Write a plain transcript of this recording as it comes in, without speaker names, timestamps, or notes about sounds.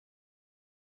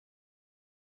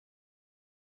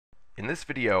In this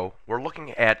video, we're looking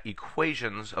at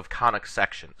equations of conic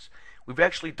sections. We've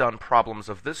actually done problems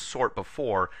of this sort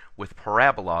before with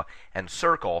parabola and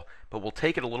circle, but we'll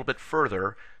take it a little bit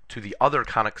further to the other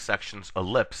conic sections,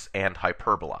 ellipse and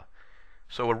hyperbola.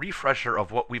 So a refresher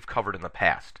of what we've covered in the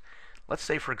past. Let's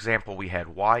say, for example, we had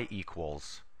y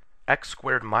equals x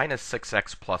squared minus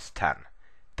 6x plus 10.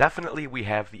 Definitely we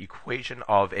have the equation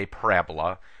of a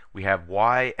parabola. We have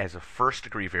y as a first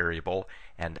degree variable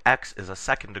and x is a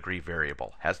second degree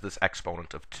variable, has this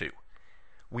exponent of 2.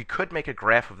 We could make a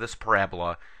graph of this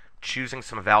parabola, choosing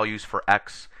some values for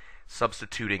x,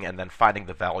 substituting and then finding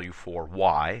the value for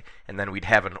y, and then we'd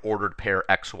have an ordered pair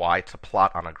xy to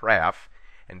plot on a graph,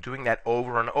 and doing that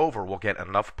over and over we'll get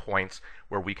enough points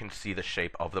where we can see the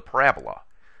shape of the parabola.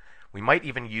 We might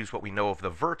even use what we know of the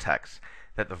vertex,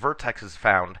 that the vertex is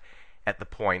found at the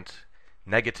point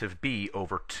negative b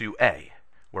over 2a,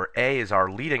 where a is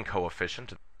our leading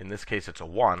coefficient, in this case it's a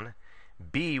 1,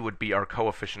 b would be our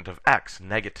coefficient of x,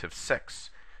 negative 6.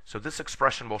 So this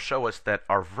expression will show us that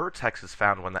our vertex is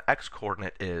found when the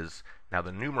x-coordinate is, now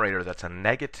the numerator, that's a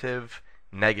negative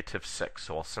 6,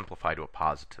 so I'll simplify to a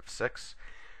positive 6.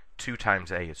 2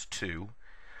 times a is 2.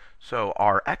 So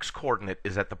our x-coordinate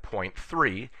is at the point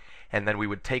 3, and then we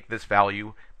would take this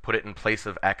value, put it in place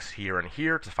of x here and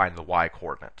here to find the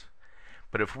y-coordinate.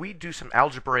 But if we do some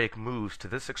algebraic moves to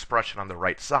this expression on the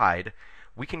right side,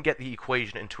 we can get the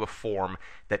equation into a form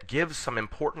that gives some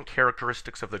important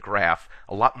characteristics of the graph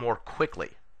a lot more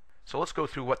quickly. So let's go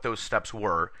through what those steps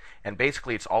were, and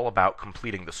basically it's all about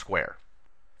completing the square.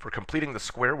 For completing the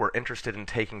square, we're interested in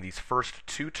taking these first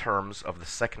two terms of the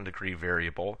second degree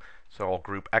variable, so I'll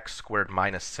group x squared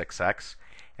minus 6x,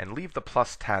 and leave the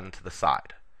plus 10 to the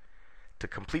side. To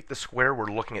complete the square, we're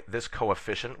looking at this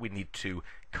coefficient. We need to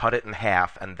cut it in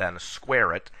half and then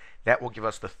square it. That will give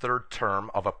us the third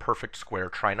term of a perfect square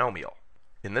trinomial.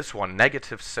 In this one,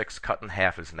 negative 6 cut in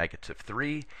half is negative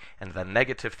 3, and then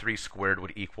negative 3 squared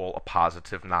would equal a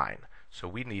positive 9. So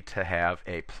we need to have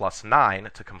a plus 9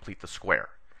 to complete the square.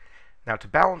 Now to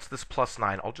balance this plus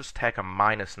 9, I'll just tack a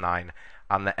minus 9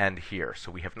 on the end here.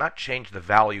 So we have not changed the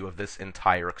value of this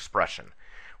entire expression.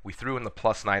 We threw in the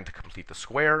plus 9 to complete the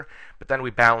square, but then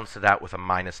we balanced it out with a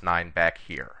minus 9 back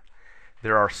here.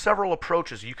 There are several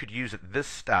approaches you could use at this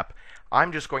step.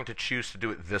 I'm just going to choose to do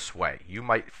it this way. You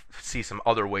might see some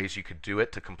other ways you could do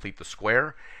it to complete the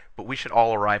square, but we should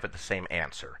all arrive at the same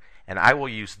answer. And I will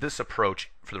use this approach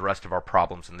for the rest of our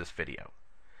problems in this video.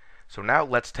 So now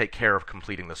let's take care of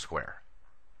completing the square.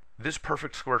 This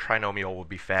perfect square trinomial will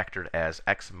be factored as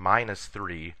x minus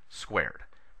 3 squared.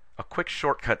 A quick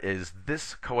shortcut is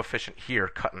this coefficient here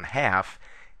cut in half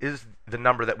is the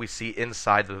number that we see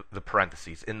inside the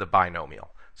parentheses in the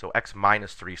binomial. So x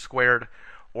minus 3 squared,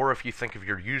 or if you think of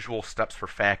your usual steps for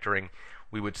factoring,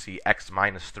 we would see x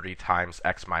minus 3 times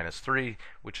x minus 3,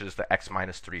 which is the x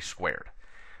minus 3 squared.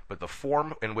 But the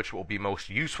form in which it will be most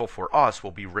useful for us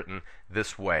will be written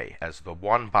this way, as the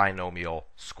 1 binomial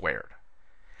squared.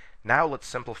 Now let's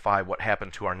simplify what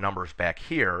happened to our numbers back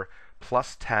here.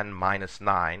 Plus 10 minus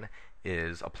 9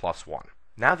 is a plus 1.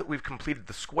 Now that we've completed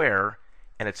the square,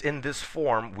 and it's in this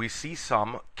form, we see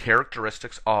some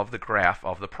characteristics of the graph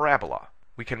of the parabola.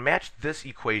 We can match this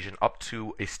equation up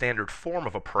to a standard form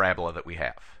of a parabola that we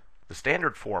have. The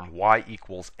standard form, y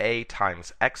equals a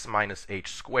times x minus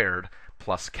h squared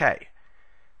plus k.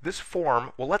 This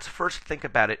form, well, let's first think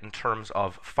about it in terms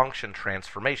of function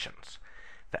transformations.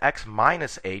 The x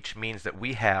minus h means that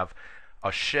we have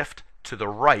a shift to the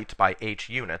right by h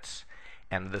units,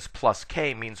 and this plus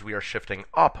k means we are shifting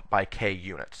up by k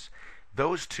units.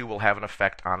 Those two will have an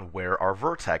effect on where our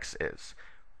vertex is.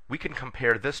 We can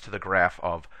compare this to the graph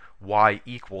of y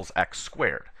equals x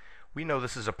squared. We know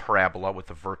this is a parabola with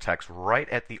the vertex right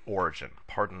at the origin.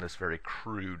 Pardon this very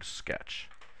crude sketch.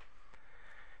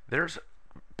 There's a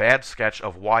bad sketch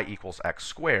of y equals x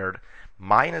squared.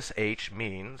 Minus h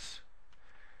means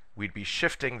we'd be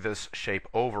shifting this shape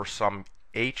over some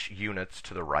h units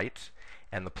to the right,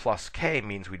 and the plus k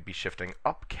means we'd be shifting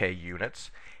up k units,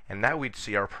 and now we'd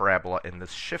see our parabola in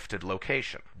this shifted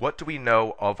location. What do we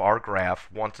know of our graph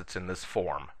once it's in this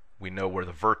form? We know where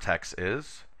the vertex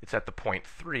is. It's at the point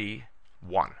 3,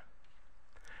 1.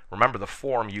 Remember, the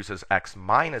form uses x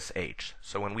minus h,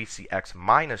 so when we see x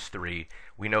minus 3,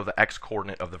 we know the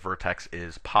x-coordinate of the vertex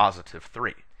is positive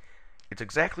 3. It's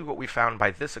exactly what we found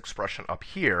by this expression up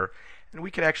here, and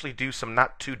we could actually do some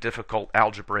not too difficult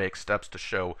algebraic steps to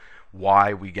show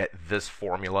why we get this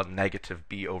formula, negative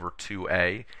b over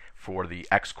 2a, for the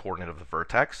x-coordinate of the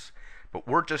vertex. But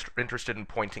we're just interested in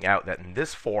pointing out that in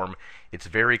this form, it's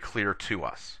very clear to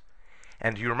us.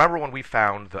 And do you remember when we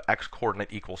found the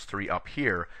x-coordinate equals 3 up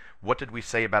here, what did we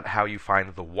say about how you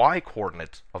find the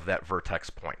y-coordinate of that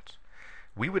vertex point?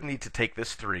 We would need to take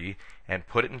this 3 and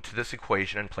put it into this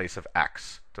equation in place of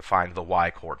x to find the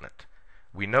y-coordinate.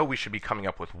 We know we should be coming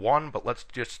up with 1, but let's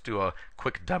just do a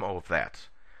quick demo of that.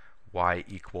 Y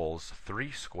equals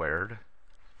 3 squared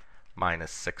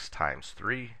minus 6 times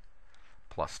 3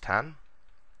 plus 10.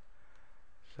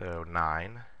 So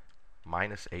 9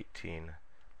 minus 18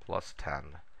 plus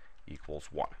 10 equals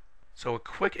 1. So a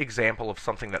quick example of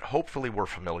something that hopefully we're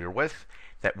familiar with,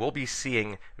 that we'll be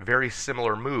seeing very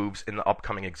similar moves in the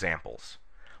upcoming examples.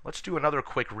 Let's do another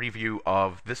quick review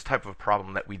of this type of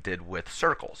problem that we did with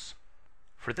circles.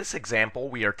 For this example,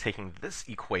 we are taking this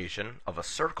equation of a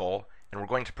circle and we're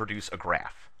going to produce a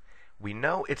graph. We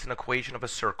know it's an equation of a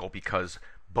circle because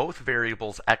both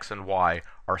variables x and y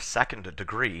are second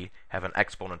degree, have an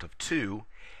exponent of 2,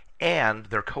 and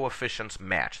their coefficients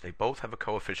match. They both have a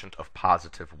coefficient of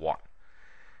positive 1.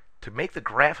 To make the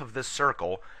graph of this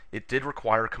circle, it did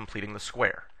require completing the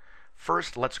square.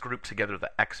 First, let's group together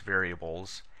the x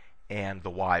variables and the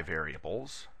y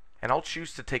variables, and I'll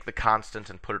choose to take the constant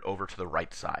and put it over to the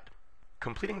right side.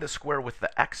 Completing the square with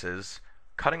the x's,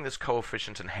 cutting this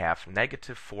coefficient in half,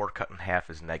 negative 4 cut in half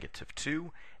is negative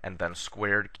 2, and then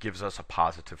squared gives us a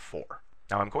positive 4.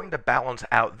 Now I'm going to balance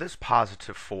out this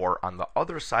positive 4 on the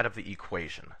other side of the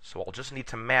equation, so I'll just need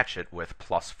to match it with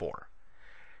plus 4.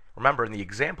 Remember, in the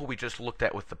example we just looked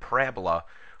at with the parabola,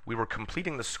 we were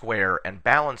completing the square and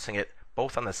balancing it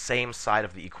both on the same side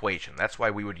of the equation. That's why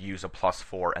we would use a plus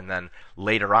 4 and then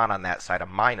later on that side a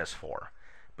minus 4.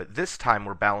 But this time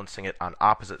we're balancing it on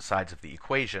opposite sides of the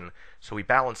equation, so we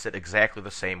balance it exactly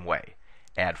the same way.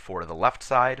 Add 4 to the left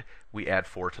side, we add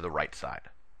 4 to the right side.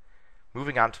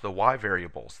 Moving on to the y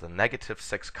variables, the negative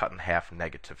 6 cut in half,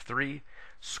 negative 3.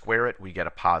 Square it, we get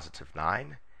a positive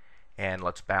 9. And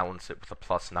let's balance it with a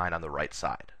plus 9 on the right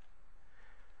side.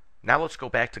 Now let's go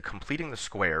back to completing the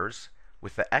squares.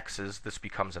 With the x's, this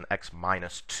becomes an x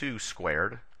minus 2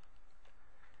 squared.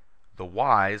 The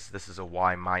y's, this is a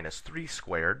y minus 3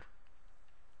 squared.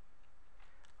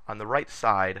 On the right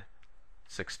side,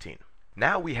 16.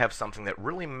 Now we have something that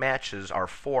really matches our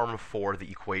form for the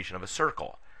equation of a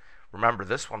circle. Remember,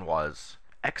 this one was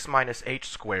x minus h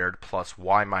squared plus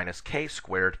y minus k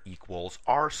squared equals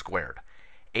r squared.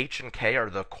 H and k are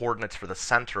the coordinates for the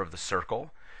center of the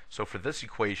circle. So for this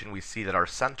equation, we see that our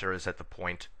center is at the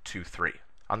point 2, 3.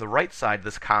 On the right side,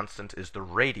 this constant is the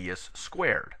radius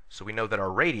squared. So we know that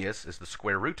our radius is the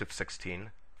square root of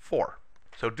 16, 4.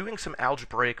 So doing some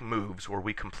algebraic moves where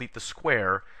we complete the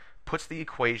square puts the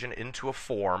equation into a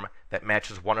form that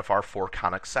matches one of our 4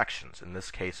 conic sections. In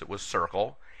this case, it was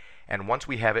circle. And once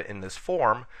we have it in this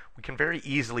form, we can very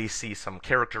easily see some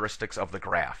characteristics of the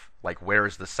graph, like where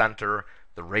is the center,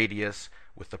 the radius.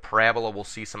 With the parabola, we'll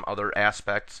see some other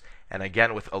aspects, and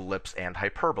again with ellipse and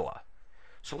hyperbola.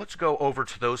 So let's go over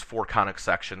to those 4 conic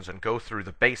sections and go through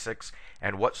the basics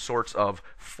and what sorts of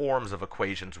forms of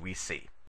equations we see.